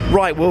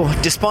Right, well,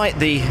 despite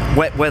the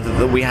wet weather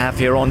that we have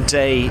here on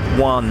day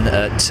one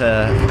at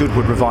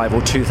Goodwood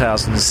Revival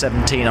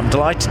 2017, I'm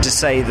delighted to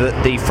say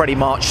that the Freddie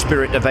March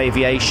Spirit of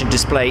Aviation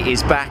display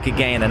is back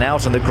again, and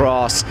out on the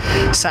grass,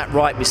 sat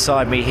right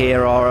beside me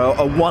here, are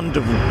a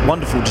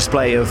wonderful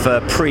display of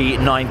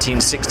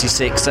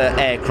pre-1966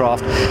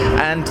 aircraft.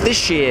 And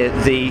this year,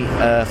 the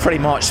Freddie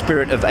March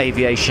Spirit of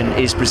Aviation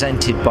is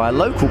presented by a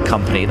local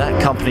company,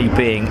 that company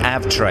being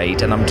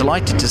Avtrade, and I'm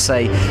delighted to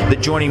say that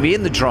joining me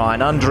in the dry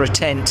and under a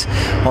tent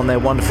on their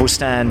wonderful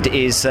stand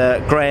is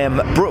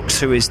Graham Brooks,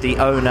 who is the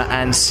owner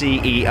and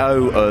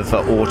CEO of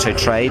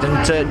Autotrade,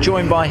 and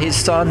joined by his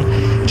son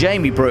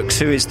Jamie Brooks,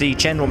 who is the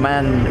general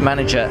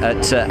manager at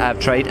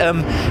Avtrade.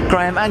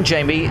 Graham and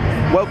Jamie,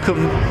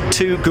 welcome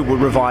to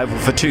Goodwood Revival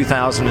for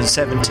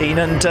 2017,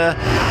 and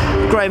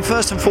Graham,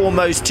 first and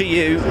foremost to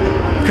you,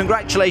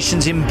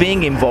 congratulations in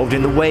being involved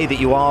in the way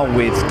that you are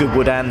with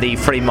Goodwood and the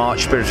Freddie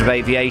March Spirit of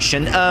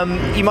Aviation.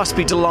 You must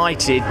be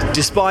delighted,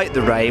 despite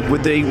the rain,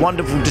 with the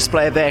wonderful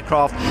display of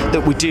aircraft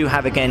that we do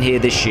have again here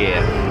this year.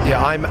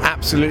 Yeah, I'm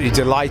absolutely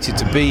delighted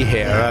to be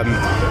here.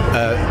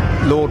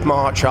 Lord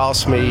March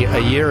asked me a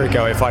year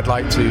ago if I'd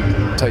like to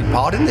take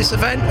part in this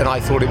event, and I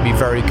thought it'd be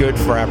very good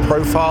for our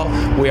profile.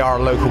 We are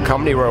a local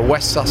company, we're a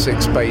West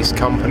Sussex-based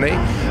company,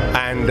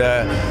 and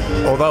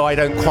although I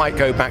don't quite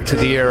go back to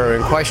the era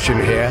in question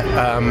here,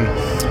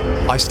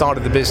 I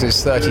started the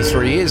business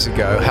 33 years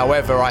ago.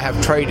 However, I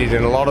have traded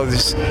in a lot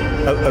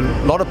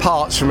of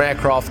parts from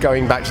aircraft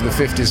going back to the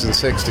 50s and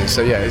 60s.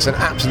 So yeah, it's an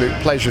absolute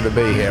pleasure to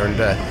be here, and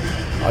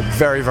I'm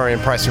very, very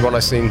impressed with what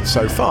I've seen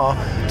so far,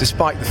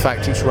 despite the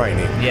fact it's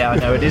raining. Yeah, I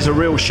know, it is a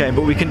real shame,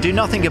 but we can do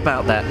nothing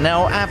about that.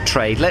 Now,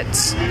 Avtrade,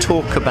 let's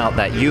talk about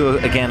that. You,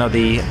 again, are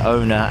the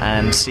owner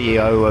and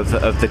CEO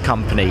of the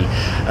company,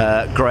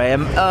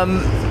 Graham.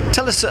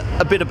 Tell us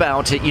a bit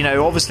about it. You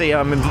know, obviously,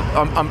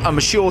 I'm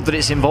assured that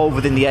it's involved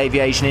within the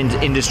aviation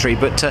industry,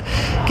 but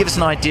give us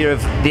an idea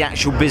of the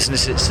actual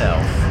business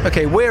itself.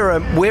 Okay,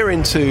 we're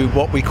into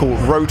what we call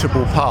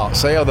rotable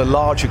parts. They are the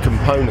larger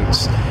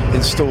components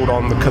installed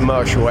on the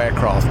commercial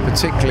aircraft,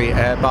 particularly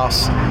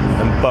Airbus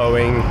and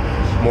Boeing.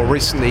 More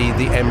recently,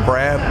 the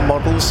Embraer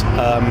models.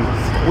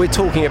 We're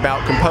talking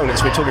about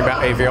components. We're talking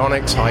about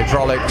avionics,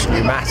 hydraulics,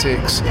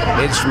 pneumatics,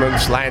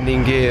 instruments,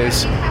 landing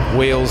gears,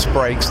 wheels,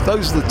 brakes.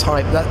 Those are the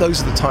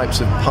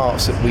types of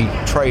parts that we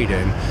trade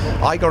in.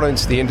 I got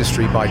into the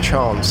industry by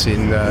chance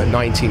in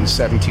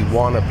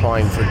 1971,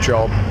 applying for a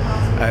job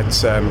at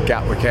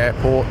Gatwick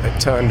Airport. It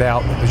turned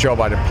out that the job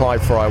I'd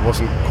applied for I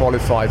wasn't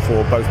qualified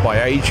for, both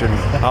by age and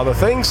other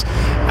things,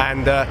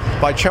 and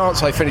by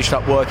chance I finished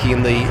up working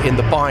in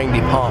the buying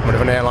department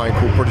of an airline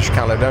called British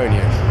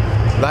Caledonian.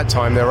 At that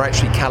time they were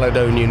actually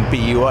Caledonian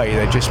BUA,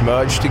 they just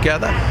merged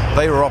together.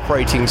 They were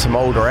operating some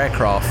older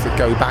aircraft that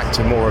go back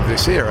to more of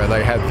this era.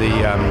 They had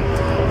the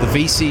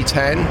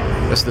VC-10,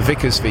 that's the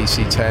Vickers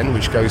VC-10,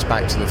 which goes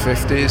back to the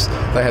 50s.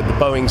 They had the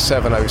Boeing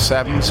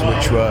 707s,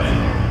 which were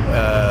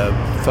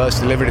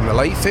first delivered in the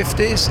late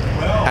 50s,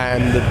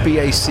 and the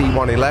BAC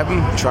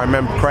 111, which I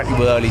remember correctly,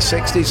 were early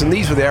 60s, and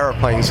these were the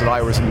aeroplanes that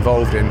I was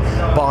involved in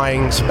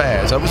buying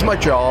spares. That was my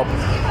job,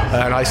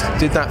 and I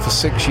did that for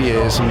 6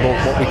 years and bought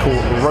what we call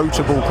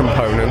rotable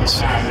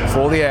components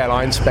for the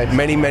airline, spent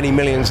many, many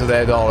millions of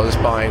their dollars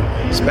buying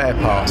spare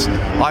parts.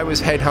 I was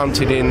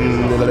headhunted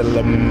in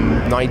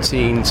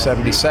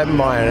 1977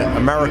 by an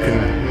American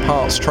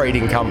parts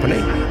trading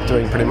company,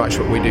 doing pretty much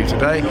what we do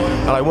today,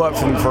 and I worked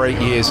for them for 8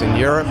 years in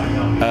Europe,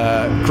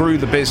 grew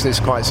the business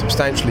quite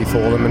substantially for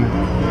them, and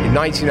in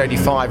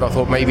 1985 I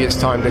thought maybe it's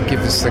time to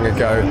give this thing a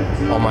go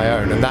on my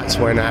own, and that's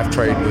when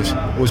Avtrade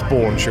was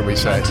born, shall we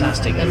say.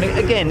 Fantastic. And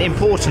again,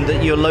 important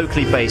that you're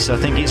locally based. I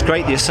think it's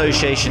great the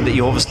association that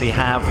you obviously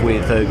have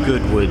with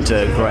Goodwood,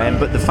 Graham,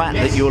 but the fact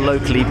that you're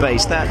locally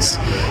based, that's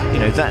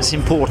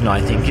important,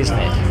 I think, isn't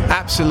it?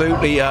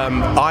 Absolutely.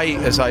 I,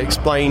 as I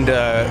explained,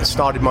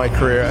 started my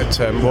career at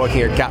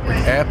working at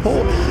Gatwick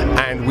Airport,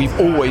 and we've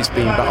always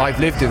been, but I've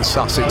lived in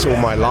Sussex all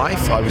my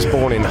life. I was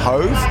born in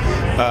Hove.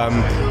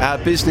 Our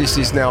business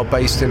is now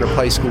based in a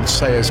place called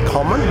Sayers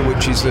Common,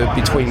 which is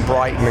between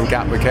Brighton and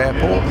Gatwick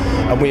Airport,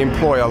 and we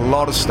employ a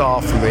lot of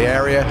staff from the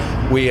area.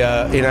 We,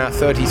 in our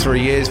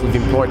 33 years, we've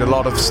employed a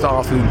lot of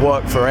staff who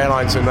work for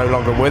airlines that are no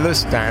longer with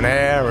us, Dan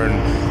Air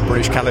and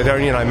British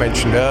Caledonian, I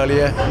mentioned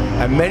earlier,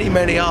 and many,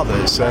 many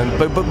others.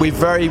 But we're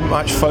very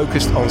much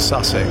focused on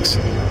Sussex,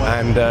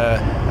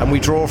 and we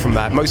draw from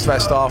that. Most of our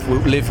staff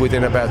live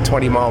within about a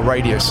 20-mile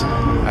radius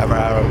of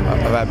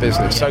our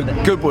business. So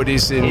Goodwood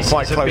is in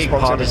quite close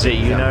proximity.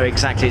 You know,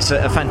 exactly. It's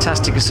a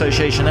fantastic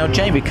association. Now,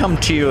 Jamie, come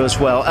to you as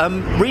well.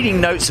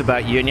 Reading notes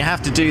about you, and you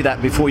have to do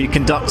that before you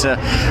conduct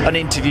an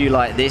interview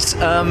like this.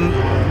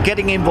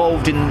 Getting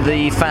involved in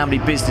the family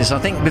business, I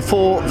think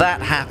before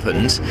that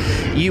happened,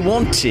 you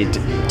wanted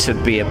to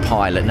be a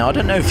pilot. Now, I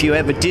don't know if you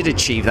ever did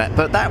achieve that,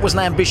 but that was an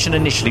ambition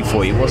initially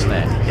for you, wasn't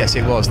it? Yes,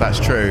 it was. That's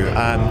true.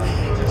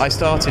 I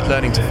started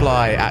learning to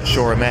fly at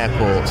Shoreham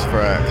Airport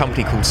for a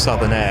company called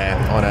Southern Air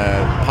on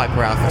a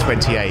Piper Alpha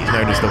 28,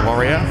 known as the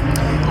Warrior.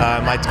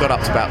 I got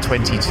up to about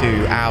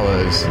 22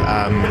 hours.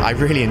 I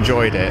really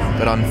enjoyed it,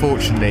 but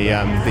unfortunately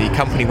the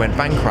company went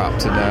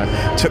bankrupt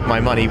and took my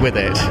money with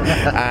it,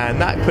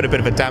 and that put a bit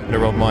of a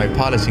dampener on my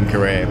piloting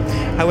career.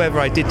 However,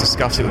 I did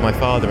discuss it with my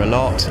father a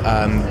lot.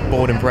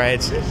 Born and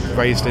bred,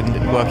 raised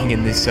and working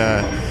in this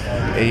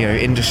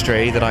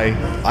industry that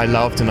I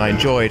loved and I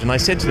enjoyed, and I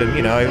said to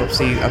him,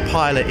 obviously a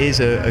pilot is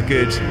a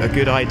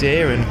good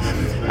idea, and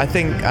I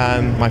think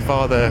my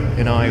father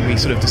and I, we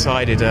sort of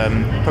decided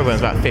probably when I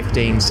was about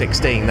 15,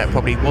 16, that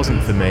probably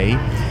wasn't for me.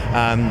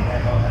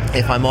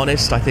 If I'm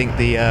honest, I think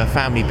the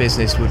family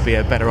business would be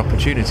a better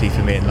opportunity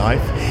for me in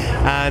life,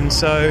 and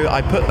so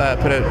I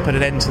put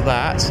an end to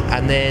that,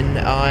 and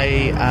then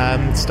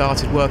I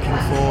started working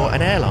for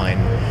an airline.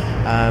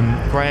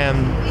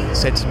 Graham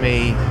said to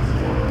me,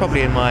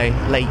 probably in my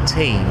late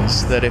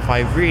teens, that if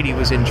I really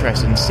was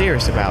interested and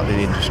serious about the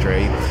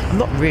industry, I'm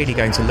not really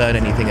going to learn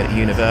anything at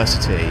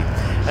university.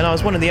 And I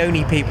was one of the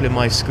only people in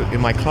my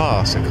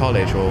class at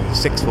college, or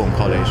sixth form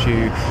college,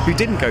 who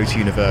didn't go to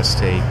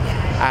university.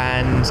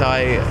 And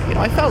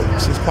I felt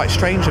it was quite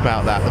strange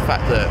about that, the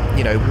fact that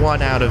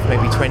one out of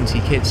maybe 20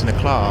 kids in a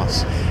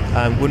class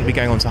wouldn't be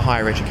going on to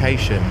higher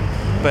education.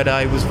 But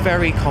I was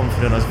very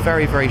confident, I was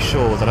very, very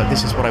sure that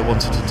this is what I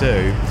wanted to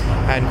do.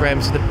 And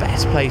Graham said the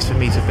best place for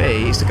me to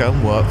be is to go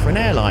and work for an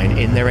airline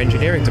in their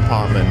engineering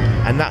department.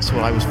 And that's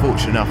what I was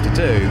fortunate enough to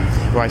do,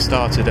 where I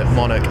started at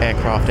Monarch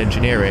Aircraft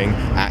Engineering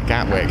at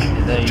Gatwick,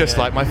 just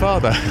like my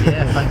father.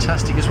 Yeah,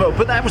 fantastic as well.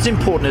 But that was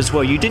important as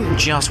well. You didn't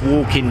just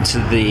walk into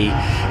the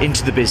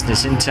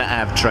business, into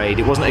Avtrade.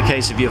 It wasn't a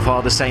case of your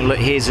father saying, look,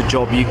 here's a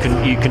job, you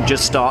can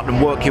just start and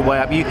work your way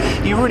up.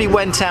 You really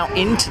went out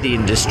into the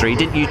industry,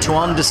 didn't you, to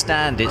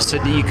understand it, so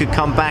that you could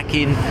come back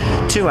in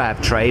to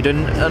Avtrade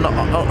and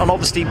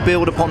obviously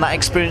build upon that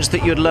experience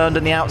that you'd learned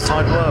in the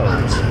outside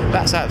world.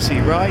 That's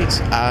absolutely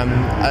right.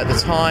 At the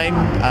time,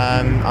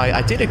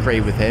 I did agree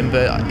with him,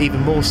 but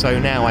even more so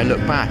now I look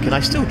back and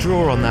I still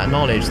draw on that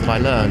knowledge that I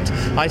learned.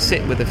 I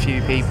sit with a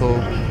few people,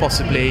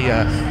 possibly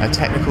a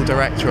technical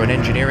director or an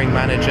engineering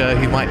manager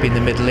who might be in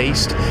the Middle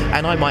East,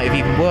 and I might have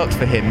even worked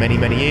for him many,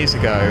 many years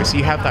ago. So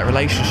you have that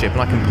relationship,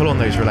 and I can pull on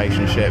those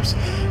relationships,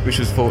 which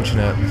was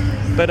fortunate.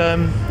 But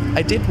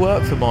I did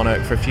work for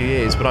Monarch for a few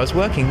years, but I was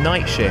working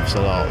night shifts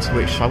a lot,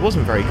 which I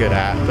wasn't very good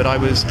at, but I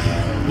was,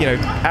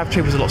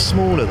 Avtrade was a lot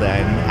smaller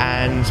then,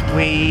 and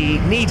we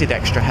needed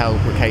extra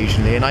help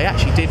occasionally, and I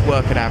actually did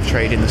work at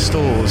Avtrade in the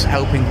stores,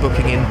 helping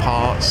booking in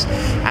parts,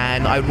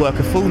 and I'd work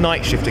a full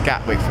night shift at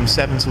Gatwick from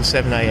 7 till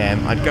 7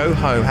 a.m. I'd go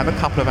home, have a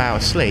couple of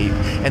hours sleep,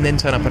 and then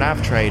turn up at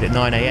Avtrade at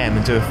 9 a.m.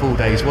 and do a full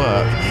day's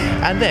work,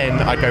 and then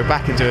I'd go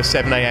back and do a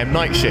 7 a.m.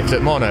 night shift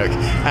at Monarch,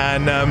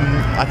 and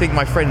I think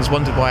my friends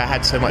wondered why I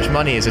had so much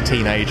money as a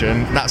teenager,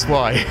 and that's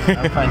why.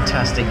 Oh,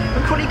 fantastic.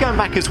 And quickly going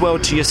back as well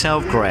to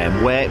yourself,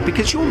 Graham,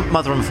 because your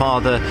mother and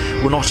father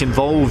were not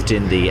involved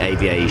in the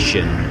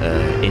aviation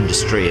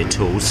industry at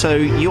all, so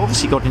you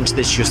obviously got into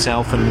this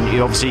yourself, and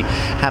you obviously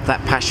have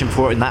that passion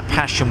for it, and that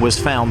passion was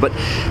found. But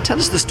tell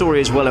us the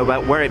story as well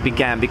about where it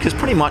began, because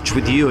pretty much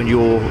with you and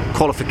your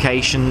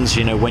qualifications,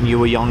 when you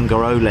were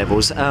younger,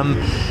 O-levels,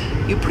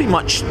 you pretty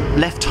much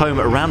left home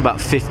at around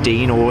about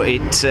 15, or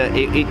it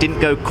didn't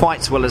go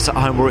quite so well as at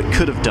home, or it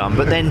could have done.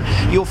 But then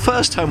your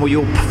first home, or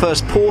your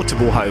first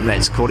portable home,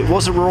 let's call it,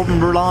 was a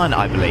Robin Reliant,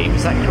 I believe.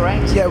 Is that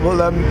correct? Yeah,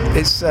 well,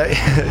 it's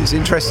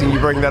interesting you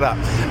bring that up.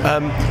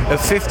 At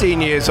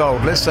 15 years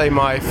old, let's say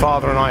my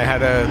father and I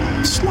had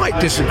a slight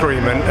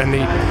disagreement, and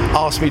he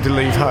asked me to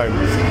leave home.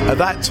 At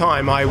that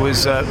time, I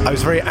was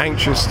very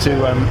anxious to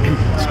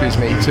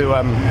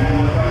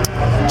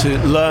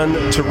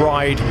learn to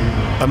ride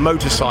a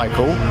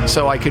motorcycle,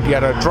 so I could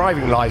get a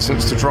driving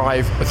license to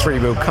drive a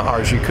three-wheel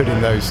car, as you could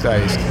in those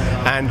days.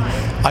 And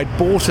I'd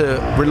bought a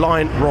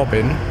Reliant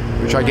Robin,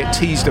 which I get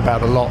teased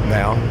about a lot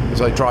now,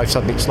 as I drive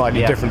something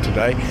slightly different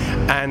today.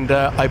 And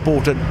I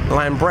bought a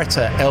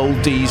Lambretta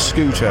LD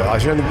scooter. I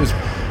think it was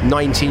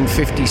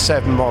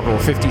 1957 model,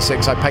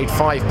 56. I paid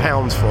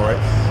 £5 for it.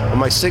 On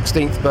my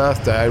 16th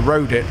birthday, I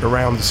rode it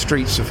around the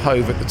streets of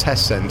Hove at the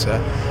test centre.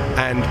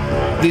 And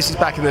this is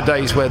back in the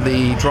days where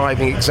the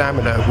driving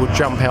examiner would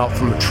jump out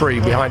from a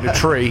tree, behind a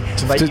tree,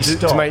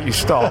 to make you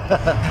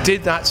stop.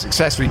 Did that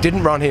successfully,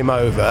 didn't run him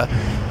over.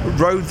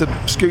 Rode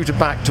the scooter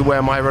back to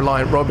where my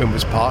Reliant Robin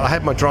was parked. I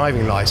had my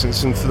driving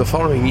licence, and for the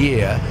following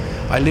year,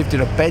 I lived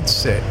in a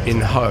bedsit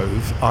in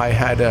Hove. I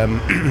had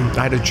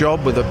a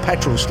job with a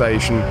petrol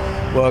station,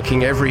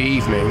 working every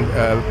evening,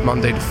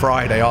 Monday to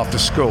Friday after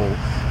school,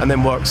 and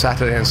then worked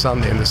Saturday and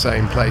Sunday in the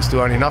same place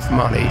to earn enough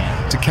money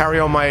to carry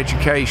on my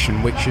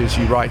education, which, as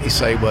you rightly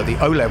say, were the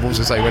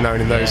O-levels, as they were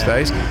known in those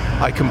days.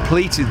 I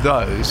completed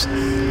those,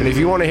 and if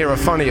you want to hear a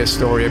funnier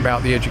story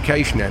about the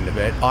education end of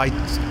it, I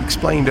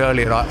explained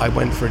earlier that I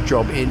went for a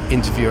job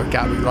interview at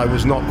Gatwick that I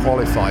was not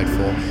qualified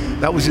for.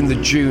 That was in the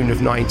June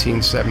of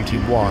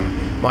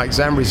 1971. My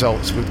exam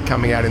results were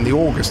coming out in the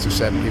August of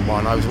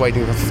 71. I was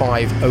waiting for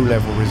 5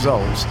 O-level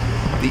results.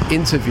 The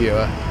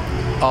interviewer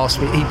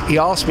asked me, he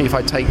asked me if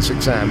I'd taken some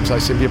exams. I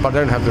said, yeah, but I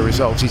don't have the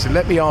results. He said,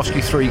 let me ask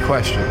you 3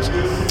 questions.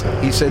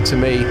 He said to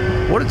me,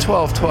 what are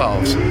 12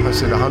 12s? I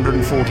said,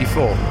 144. He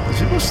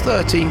said, what's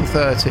 13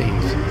 13s?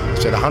 I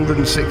said,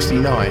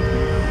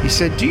 169. He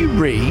said, do you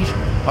read?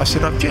 I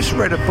said, I've just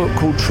read a book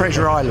called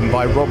Treasure Island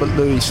by Robert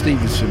Louis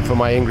Stevenson for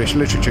my English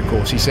literature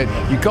course. He said,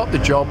 you got the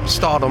job,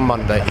 start on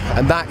Monday.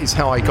 And that is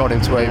how I got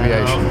into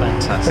aviation. Oh,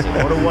 fantastic.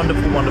 What a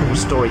wonderful, wonderful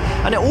story.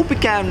 And it all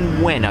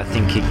began when, I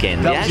think,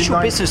 again? The actual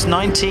business,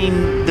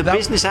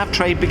 business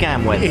Avtrade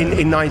began when?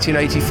 In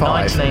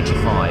 1985.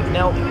 1985.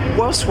 Now,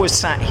 whilst we're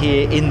sat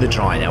here in the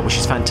dry now, which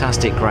is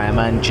fantastic, Graham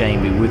and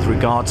Jamie, with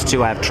regards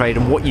to Avtrade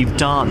and what you've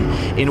done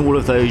in all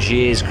of those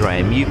years,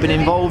 Graham, you've been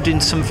involved in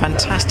some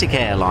fantastic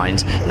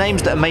airlines,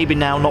 names that are maybe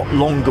now not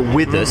longer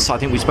with us. I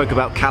think we spoke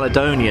about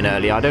Caledonian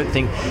earlier. I don't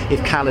think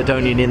if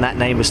Caledonian in that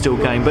name are still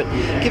going, but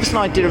give us an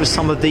idea of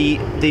some of the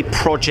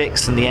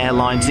projects and the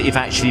airlines that you've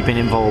actually been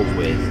involved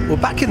with. Well,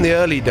 back in the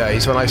early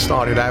days when I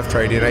started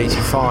Avtrade in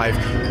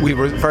 85, we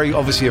were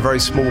obviously a very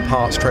small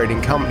parts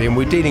trading company, and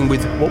we're dealing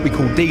with what we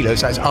call dealers.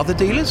 That's other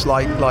dealers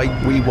like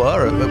we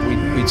were,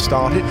 we'd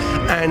started,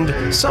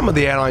 and some of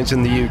the airlines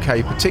in the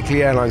UK,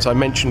 particularly airlines, I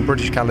mentioned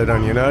British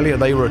Caledonian earlier,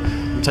 they were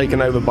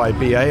taken over by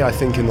BA, I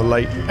think in the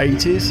late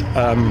 80s.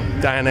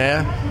 Dan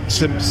Air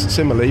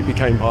similarly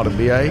became part of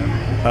BA.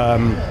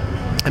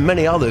 And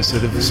many others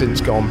that have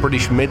since gone.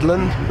 British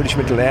Midland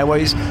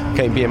Airways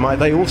became BMI.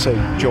 They also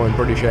joined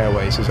British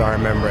Airways, as I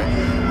remember it.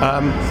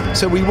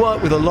 So we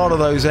worked with a lot of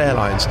those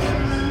airlines.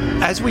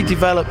 As we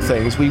developed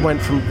things, we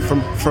went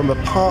from a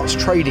parts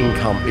trading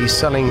company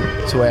selling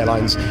to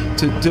airlines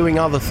to doing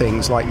other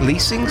things like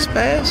leasing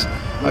spares.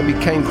 I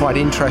became quite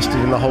interested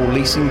in the whole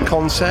leasing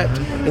concept.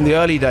 In the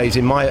early days,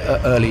 in my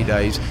early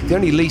days, the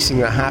only leasing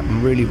that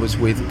happened really was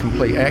with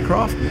complete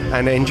aircraft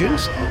and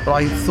engines, but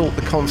I thought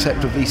the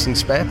concept of leasing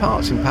spare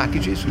parts and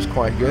packages was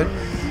quite good.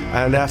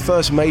 And our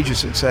first major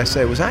success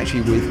there was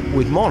actually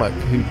with Monarch,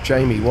 who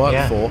Jamie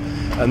worked for,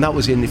 and that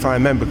was if I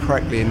remember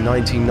correctly, in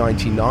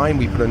 1999.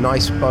 We put a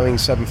nice Boeing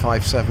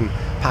 757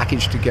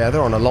 package together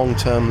on a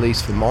long-term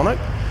lease for Monarch.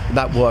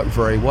 That worked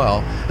very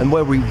well. And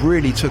where we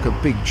really took a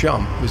big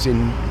jump was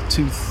in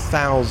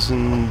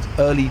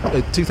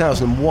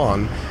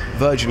 2001,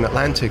 Virgin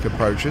Atlantic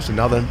approached us,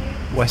 another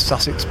West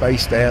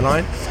Sussex-based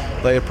airline.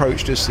 They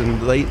approached us and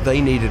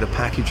they needed a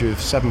package of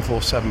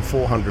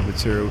 747-400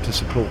 material to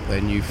support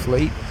their new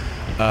fleet.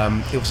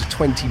 It was a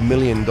 $20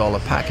 million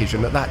package,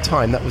 and at that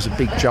time that was a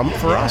big jump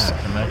for us.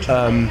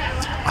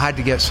 I had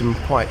to get some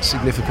quite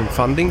significant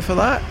funding for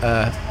that.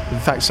 In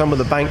fact, some of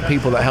the bank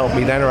people that helped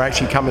me then are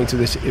actually coming to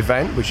this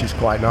event, which is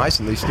quite nice,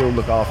 and they still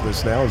look after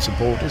us now and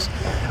support us.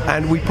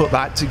 And we put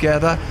that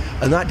together,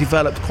 and that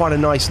developed quite a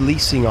nice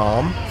leasing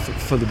arm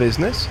for the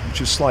business,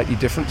 which is slightly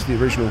different to the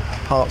original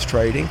parts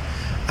trading.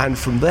 And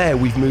from there,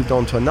 we've moved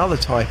on to another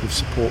type of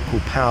support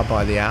called Power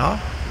by the Hour.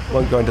 I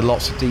won't go into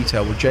lots of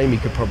detail. Well, Jamie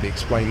could probably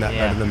explain that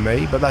better than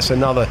me, but that's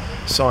another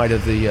side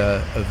of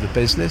the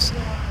business.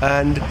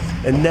 And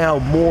now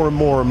more and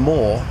more and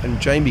more,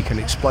 and Jamie can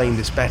explain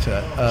this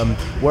better,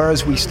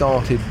 whereas we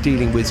started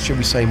dealing with, should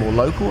we say, more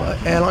local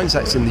airlines,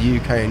 that's in the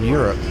UK and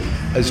Europe,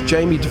 as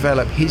Jamie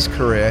developed his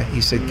career, he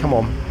said, come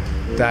on,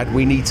 Dad,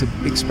 we need to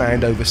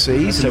expand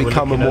overseas and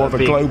become more of a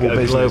global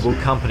business. Global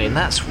company, and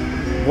that's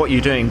what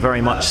you're doing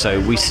very much so.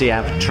 We see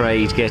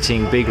Avtrade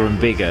getting bigger and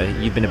bigger.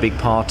 You've been a big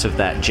part of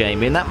that,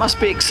 Jamie, and that must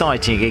be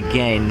exciting,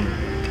 again,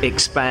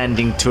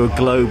 expanding to a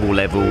global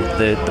level,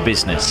 the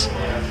business.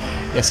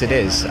 Yes, it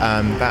is.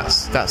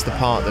 That's the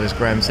part that, as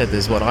Graham said,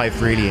 is what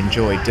I've really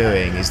enjoyed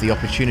doing, is the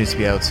opportunity to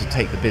be able to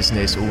take the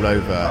business all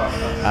over.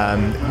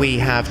 We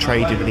have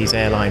traded with these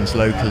airlines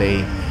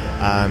locally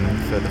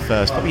for the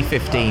first probably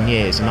 15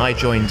 years, and I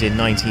joined in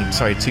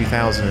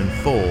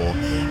 2004,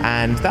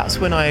 and that's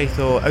when I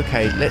thought,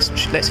 okay,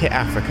 let's hit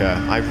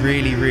Africa. I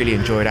really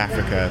enjoyed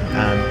Africa.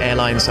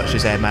 Airlines such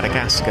as Air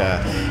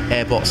Madagascar,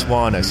 Air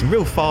Botswana, some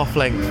real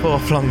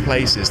far-flung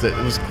places that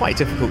it was quite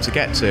difficult to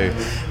get to,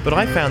 but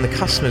I found the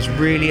customers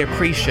really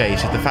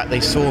appreciated the fact they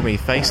saw me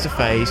face to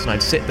face, and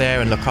I'd sit there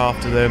and look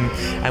after them,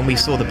 and we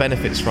saw the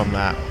benefits from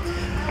that.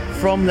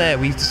 From there,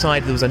 we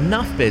decided there was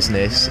enough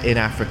business in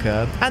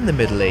Africa and the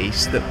Middle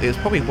East that it was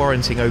probably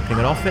warranting opening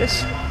an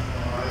office.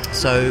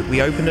 So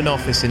we opened an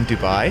office in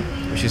Dubai,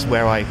 which is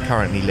where I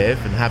currently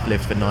live and have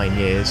lived for 9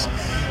 years.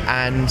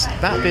 And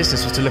that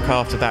business was to look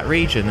after that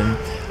region. And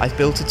I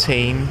built a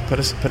team, put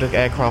an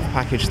aircraft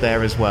package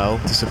there as well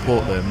to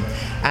support them.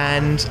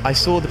 And I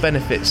saw the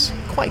benefits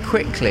quite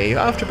quickly.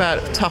 After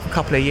about a tough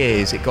couple of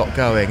years, it got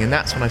going. And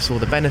that's when I saw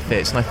the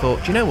benefits. And I thought,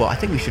 do you know what? I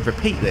think we should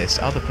repeat this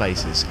other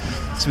places.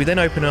 So we then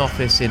opened an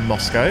office in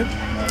Moscow.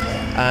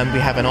 We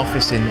have an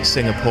office in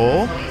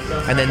Singapore,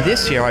 And then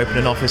this year I opened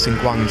an office in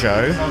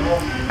Guangzhou,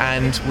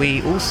 and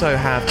we also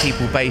have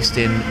people based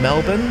in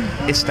Melbourne,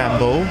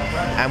 Istanbul,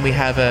 and we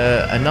have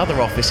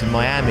another office in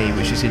Miami,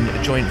 which is in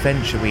a joint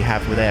venture we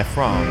have with Air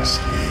France.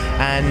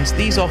 And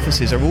these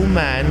offices are all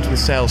manned with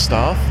sales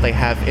staff. They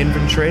have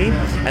inventory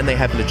and they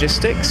have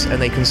logistics,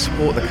 and they can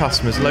support the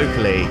customers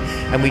locally.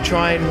 And we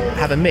try and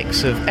have a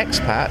mix of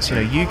expats,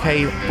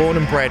 UK born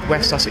and bred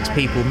West Sussex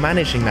people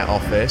managing that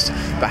office,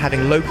 but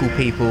having local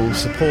people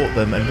support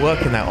them and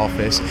work in that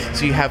office.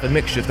 So you have a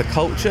mixture of the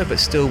culture, but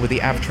still with the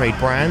Avtrade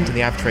brand and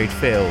the Avtrade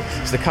feel.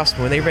 So the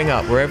customer, when they ring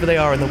up, wherever they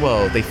are in the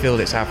world, they feel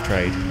it's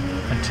Avtrade.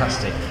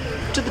 Fantastic.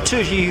 Do the two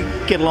of you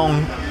get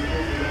along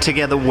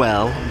together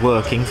well,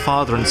 working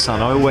father and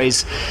son?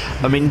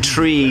 I'm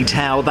intrigued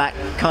how that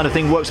kind of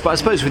thing works, but I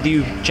suppose with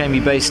you,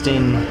 Jamie, based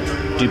in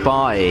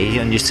Dubai,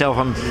 and yourself,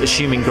 I'm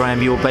assuming,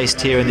 Graham, you're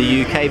based here in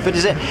the UK, but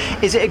is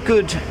it a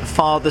good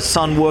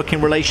father-son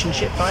working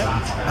relationship, right?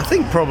 I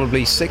think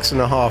probably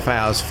 6.5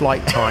 hours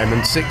flight time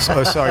and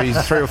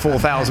 3,000 or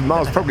 4,000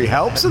 miles probably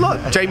helps a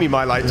lot. Jamie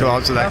might like to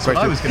answer that question.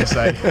 What I was going to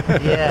say.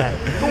 Yeah,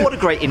 but what a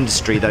great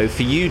industry though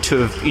for you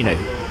to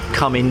have,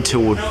 come into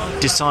or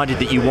decided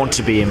that you want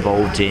to be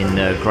involved in,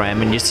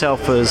 Graham, and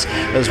yourself as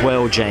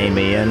well,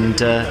 Jamie.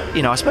 And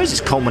I suppose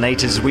it's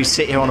culminated as we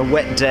sit here on a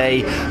wet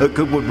day at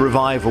Goodwood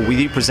Revival with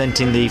you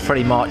presenting the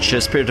Freddie March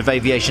Spirit of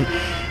Aviation.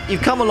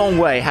 You've come a long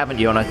way, haven't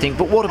you? And I think,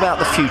 but what about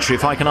the future?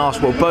 If I can ask,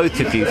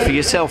 both of you, for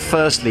yourself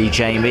firstly,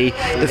 Jamie,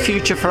 the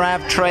future for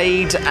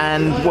Avtrade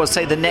and,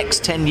 say, the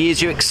next 10 years,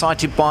 you're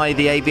excited by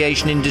the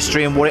aviation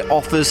industry and what it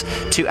offers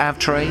to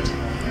Avtrade?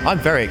 I'm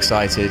very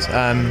excited.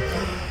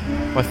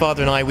 My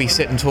father and I, we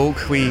sit and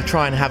talk. We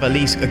try and have at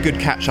least a good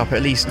catch-up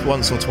at least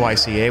once or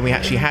twice a year. We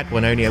actually had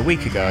one only a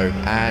week ago,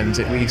 and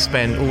we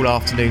spent all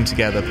afternoon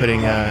together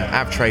putting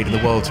Avtrade and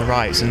the world to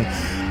rights. And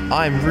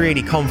I'm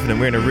really confident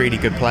we're in a really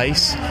good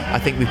place. I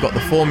think we've got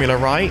the formula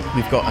right.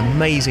 We've got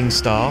amazing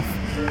staff,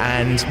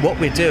 and what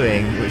we're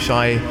doing, which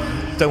I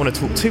don't want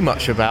to talk too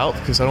much about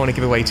because I don't want to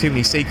give away too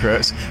many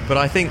secrets, but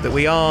I think that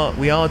we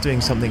are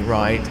doing something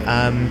right.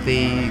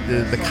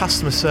 The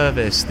customer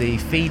service, the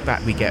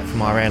feedback we get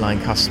from our airline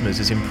customers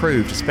has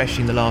improved,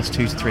 especially in the last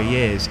 2 to 3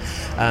 years.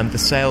 The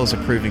sales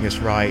are proving us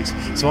right.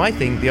 So I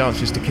think the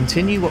answer is to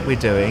continue what we're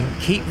doing,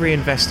 keep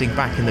reinvesting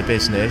back in the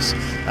business.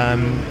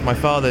 My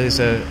father has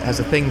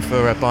a thing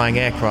for buying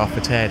aircraft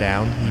for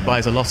teardown. He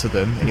buys a lot of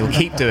them, and he'll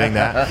keep doing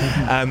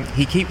that.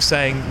 He keeps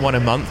saying 1 a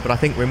month, but I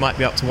think we might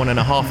be up to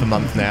 1.5 a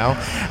month now.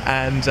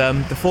 And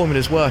the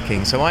formula's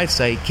working. So I'd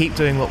say keep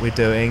doing what we're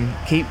doing,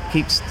 keep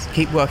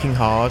working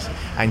hard,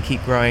 and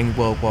keep growing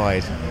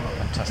worldwide.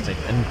 Fantastic.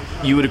 And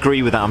you would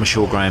agree with that, I'm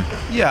sure, Graham?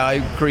 Yeah, I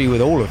agree with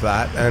all of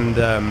that. And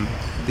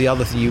the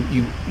other thing,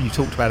 you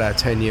talked about our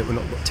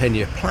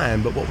 10-year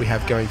plan, but what we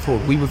have going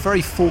forward. We were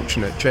very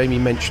fortunate. Jamie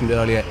mentioned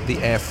earlier the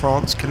Air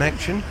France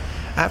connection.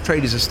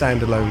 Avtrade is a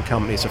standalone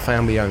company. It's a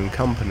family-owned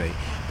company.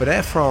 But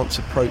Air France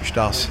approached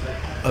us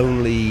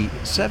only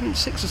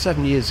 6 or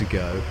 7 years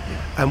ago,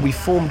 and we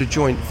formed a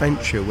joint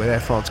venture with Air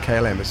France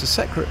KLM. It's a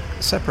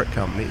separate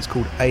company. It's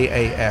called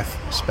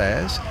AAF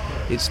Spares.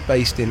 It's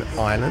based in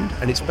Ireland,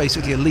 and it's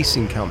basically a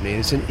leasing company.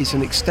 It's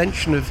an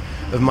extension of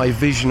my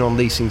vision on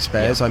leasing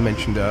spares I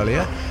mentioned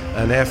earlier.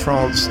 And Air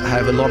France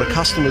have a lot of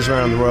customers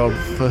around the world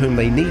for whom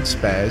they need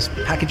spares,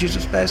 packages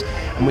of spares,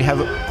 and we have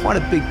quite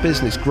a big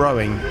business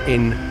growing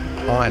in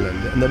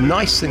Ireland. And the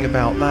nice thing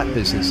about that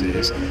business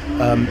is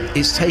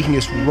it's taking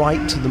us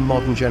right to the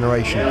modern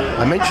generation.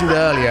 I mentioned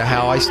earlier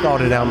how I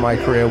started out my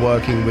career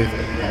working with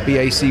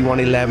BAC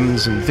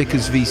 111s and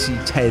Vickers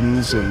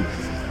VC10s and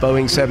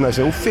Boeing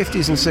 707, all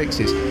 50s and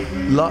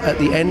 60s. At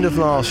the end of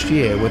last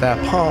year, with our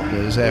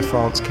partners, Air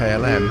France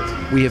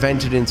KLM, we have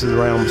entered into the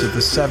realms of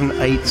the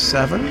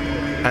 787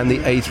 and the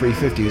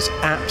A350. It's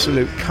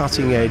absolute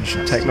cutting-edge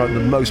technology,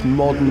 the most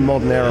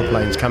modern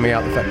aeroplanes coming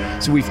out the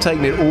factory. So we've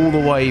taken it all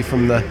the way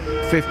from the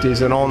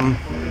 50s and on.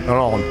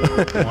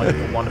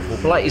 Wonderful.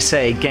 But like you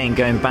say, again,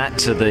 going back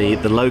to the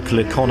local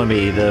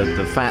economy,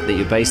 the fact that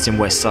you're based in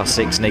West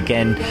Sussex, and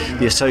again,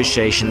 the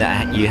association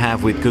that you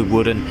have with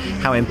Goodwood and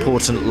how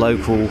important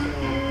local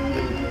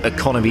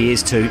economy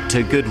is to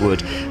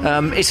Goodwood.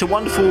 It's a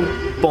wonderful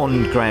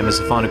bond, Graham, as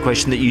a final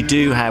question, that you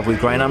do have with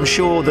Graham. I'm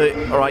sure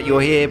that, all right,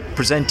 you're here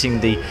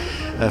presenting the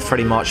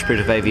Freddie March Spirit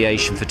of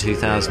Aviation for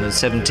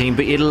 2017,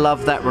 but you'd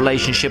love that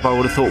relationship, I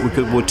would have thought, with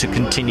Goodwood to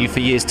continue for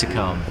years to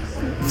come.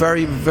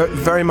 Very,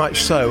 very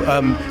much so.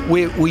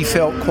 We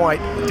felt quite,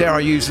 dare I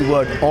use the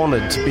word,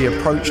 honoured to be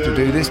approached to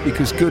do this,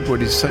 because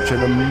Goodwood is such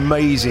an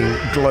amazing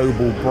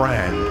global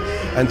brand,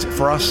 and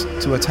for us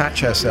to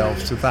attach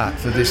ourselves to that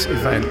for this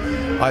event,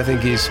 I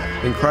think is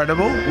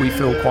incredible. We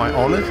feel quite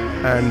honoured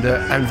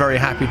and very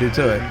happy to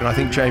do it, and I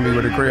think Jamie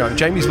would agree on it.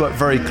 Jamie's worked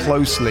very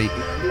closely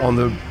on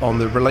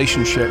the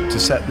relationship to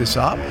set this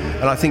up,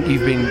 and I think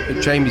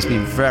Jamie's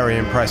been very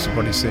impressed with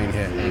what he's seen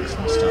here.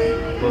 Excellent stuff.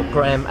 Well,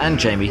 Graham and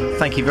Jamie,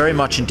 thank you very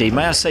much indeed.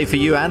 May I say for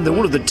you and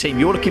all of the team,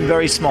 you're looking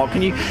very smart.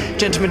 Can you,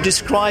 gentlemen,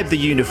 describe the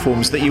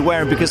uniforms that you're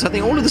wearing? Because I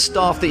think all of the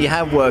staff that you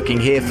have working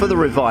here for the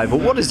revival,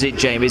 what is it,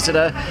 Jamie? Is it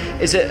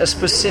a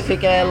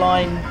specific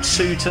airline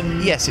suit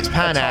and... Yes, it's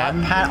Pan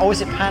Am.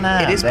 Is it Pan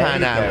Am? It is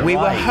Pan Am. We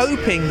were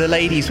hoping the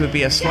ladies would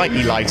be a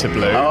slightly lighter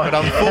blue, but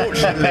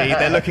unfortunately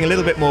they're looking a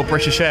little bit more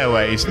British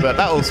Airways, but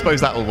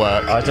suppose that'll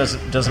work.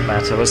 It doesn't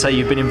matter. I say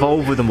you've been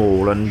involved with them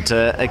all, and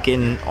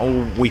again,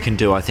 all we can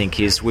do, I think,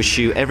 is wish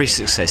you every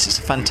success. It's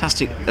a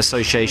fantastic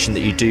association that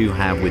you do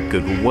have with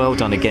Goodwood. Well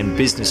done again,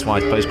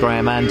 business-wise, both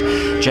Graham and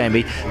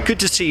Jamie. Good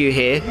to see you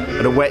here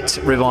at a wet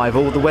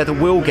revival. The weather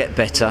will get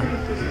better,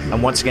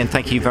 and once again,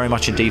 thank you very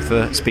much indeed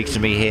for speaking to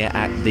me here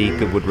at the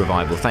Goodwood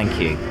Revival. Thank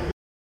you.